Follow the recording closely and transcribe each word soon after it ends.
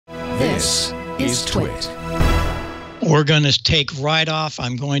This is TWiT. We're going to take right off.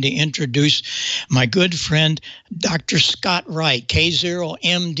 I'm going to introduce my good friend, Dr. Scott Wright,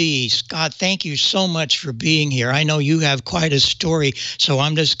 K0MD. Scott, thank you so much for being here. I know you have quite a story, so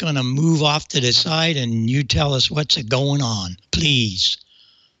I'm just going to move off to the side and you tell us what's going on, please.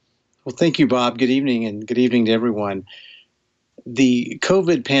 Well, thank you, Bob. Good evening, and good evening to everyone. The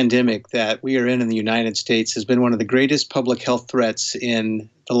COVID pandemic that we are in the United States has been one of the greatest public health threats in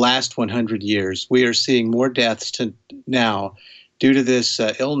the last 100 years. We are seeing more deaths now due to this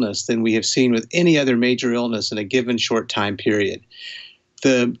illness than we have seen with any other major illness in a given short time period.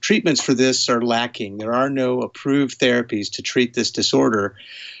 The treatments for this are lacking. There are no approved therapies to treat this disorder.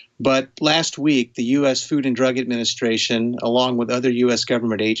 But last week, the U.S. Food and Drug Administration, along with other U.S.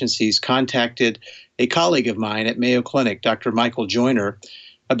 government agencies, contacted a colleague of mine at Mayo Clinic, Dr. Michael Joyner,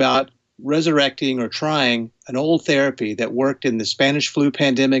 about resurrecting or trying an old therapy that worked in the Spanish flu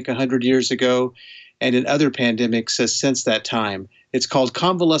pandemic 100 years ago and in other pandemics since that time. It's called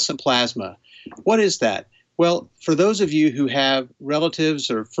convalescent plasma. What is that? Well, for those of you who have relatives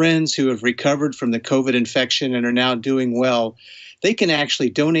or friends who have recovered from the COVID infection and are now doing well, they can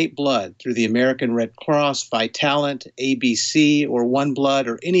actually donate blood through the American Red Cross, Vitalant, ABC, or One Blood,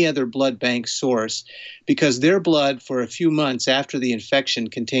 or any other blood bank source, because their blood for a few months after the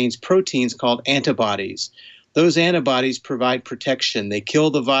infection contains proteins called antibodies. Those antibodies provide protection. They kill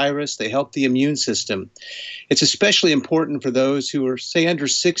the virus. They help the immune system. It's especially important for those who are, say, under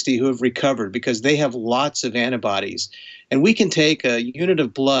 60 who have recovered, because they have lots of antibodies. And we can take a unit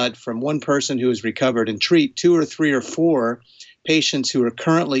of blood from one person who has recovered and treat 2 or 3 or 4 patients who are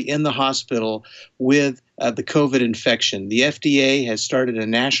currently in the hospital with the COVID infection. The FDA has started a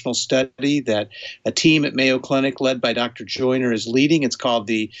national study that a team at Mayo Clinic led by Dr. Joyner is leading. It's called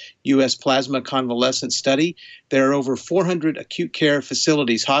the U.S. Plasma Convalescent Study. There are over 400 acute care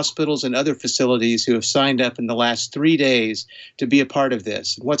facilities, hospitals, and other facilities who have signed up in the last 3 days to be a part of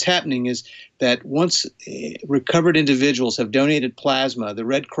this. What's happening is that once recovered individuals have donated plasma, the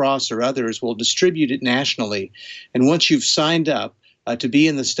Red Cross or others will distribute it nationally. And once you've signed up to be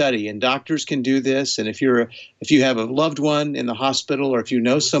in the study, and doctors can do this, and if you have a loved one in the hospital, or if you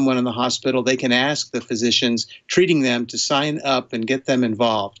know someone in the hospital, they can ask the physicians treating them to sign up and get them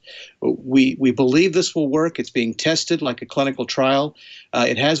involved. We believe this will work. It's being tested like a clinical trial.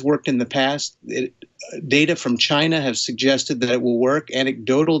 It has worked in the past. Data from China have suggested that it will work.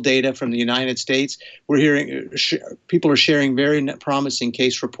 Anecdotal data from the United States, we're hearing people are sharing very promising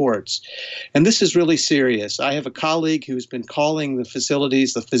case reports. And this is really serious. I have a colleague who's been calling the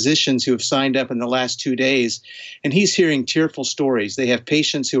facilities, the physicians who have signed up in the last 2 days, and he's hearing tearful stories. They have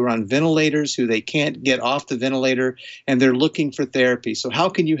patients who are on ventilators who they can't get off the ventilator, and they're looking for therapy. So how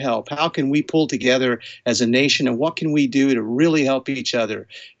can you help? How can we pull together as a nation, and what can we do to really help each other?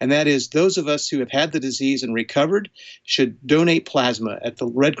 And that is, those of us who have had the disease and recovered should donate plasma at the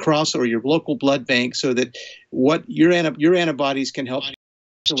Red Cross or your local blood bank, so that what your antibodies can help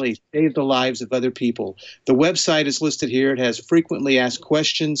actually save the lives of other people. The website is listed here. It has frequently asked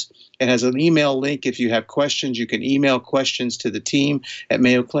questions. It has an email link. If you have questions, you can email questions to the team at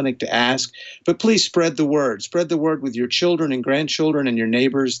Mayo Clinic to ask. But please spread the word. Spread the word with your children and grandchildren and your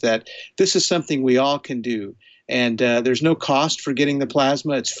neighbors that this is something we all can do. And there's no cost for getting the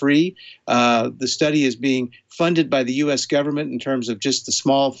plasma. It's free. The study is being funded by the U.S. government in terms of just the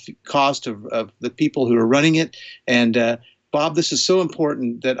small cost of the people who are running it. And Bob, this is so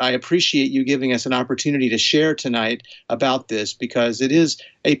important that I appreciate you giving us an opportunity to share tonight about this, because it is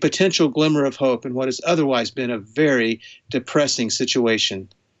a potential glimmer of hope in what has otherwise been a very depressing situation.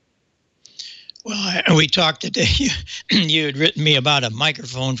 Well, we talked today. You had written me about a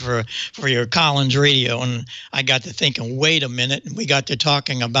microphone for your Collins radio, and I got to thinking, wait a minute, and we got to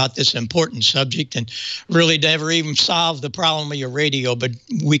talking about this important subject, and really never even solved the problem of your radio, but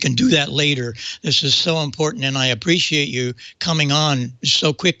we can do that later. This is so important, and I appreciate you coming on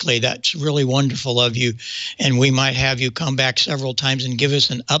so quickly. That's really wonderful of you, and we might have you come back several times and give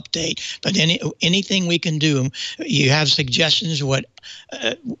us an update. But anything we can do, you have suggestions, what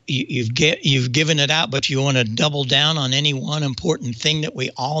you've given it out, but you want to double down on any one important thing that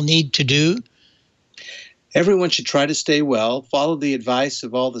we all need to do? Everyone should try to stay well, follow the advice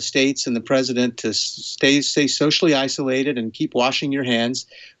of all the states and the president to stay socially isolated and keep washing your hands.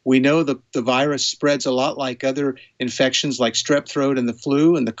 We know the virus spreads a lot like other infections like strep throat and the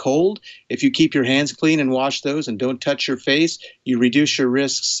flu and the cold. If you keep your hands clean and wash those and don't touch your face, you reduce your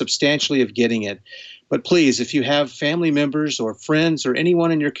risks substantially of getting it. But please, if you have family members or friends or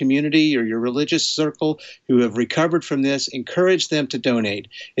anyone in your community or your religious circle who have recovered from this, encourage them to donate.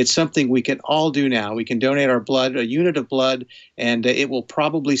 It's something we can all do now. We can donate our blood, a unit of blood, and it will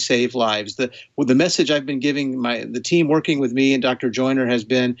probably save lives. The message I've been giving the team working with me and Dr. Joyner has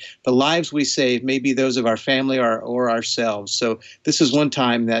been the lives we save may be those of our family or ourselves. So this is one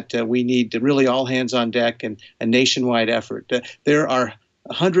time that we need to really all hands on deck and a nationwide effort. There are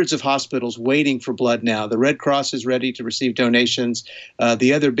hundreds of hospitals waiting for blood now. The Red Cross is ready to receive donations.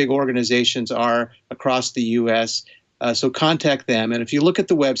 The other big organizations are across the U.S., so contact them. And if you look at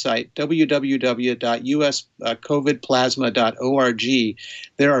the website, www.uscovidplasma.org,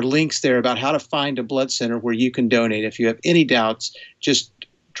 there are links there about how to find a blood center where you can donate. If you have any doubts, just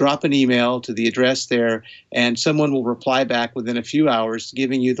drop an email to the address there, and someone will reply back within a few hours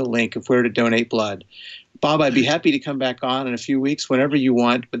giving you the link of where to donate blood. Bob, I'd be happy to come back on in a few weeks whenever you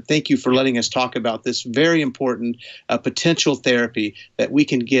want, but thank you for letting us talk about this very important potential therapy that we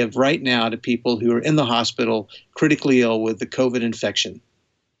can give right now to people who are in the hospital critically ill with the COVID infection.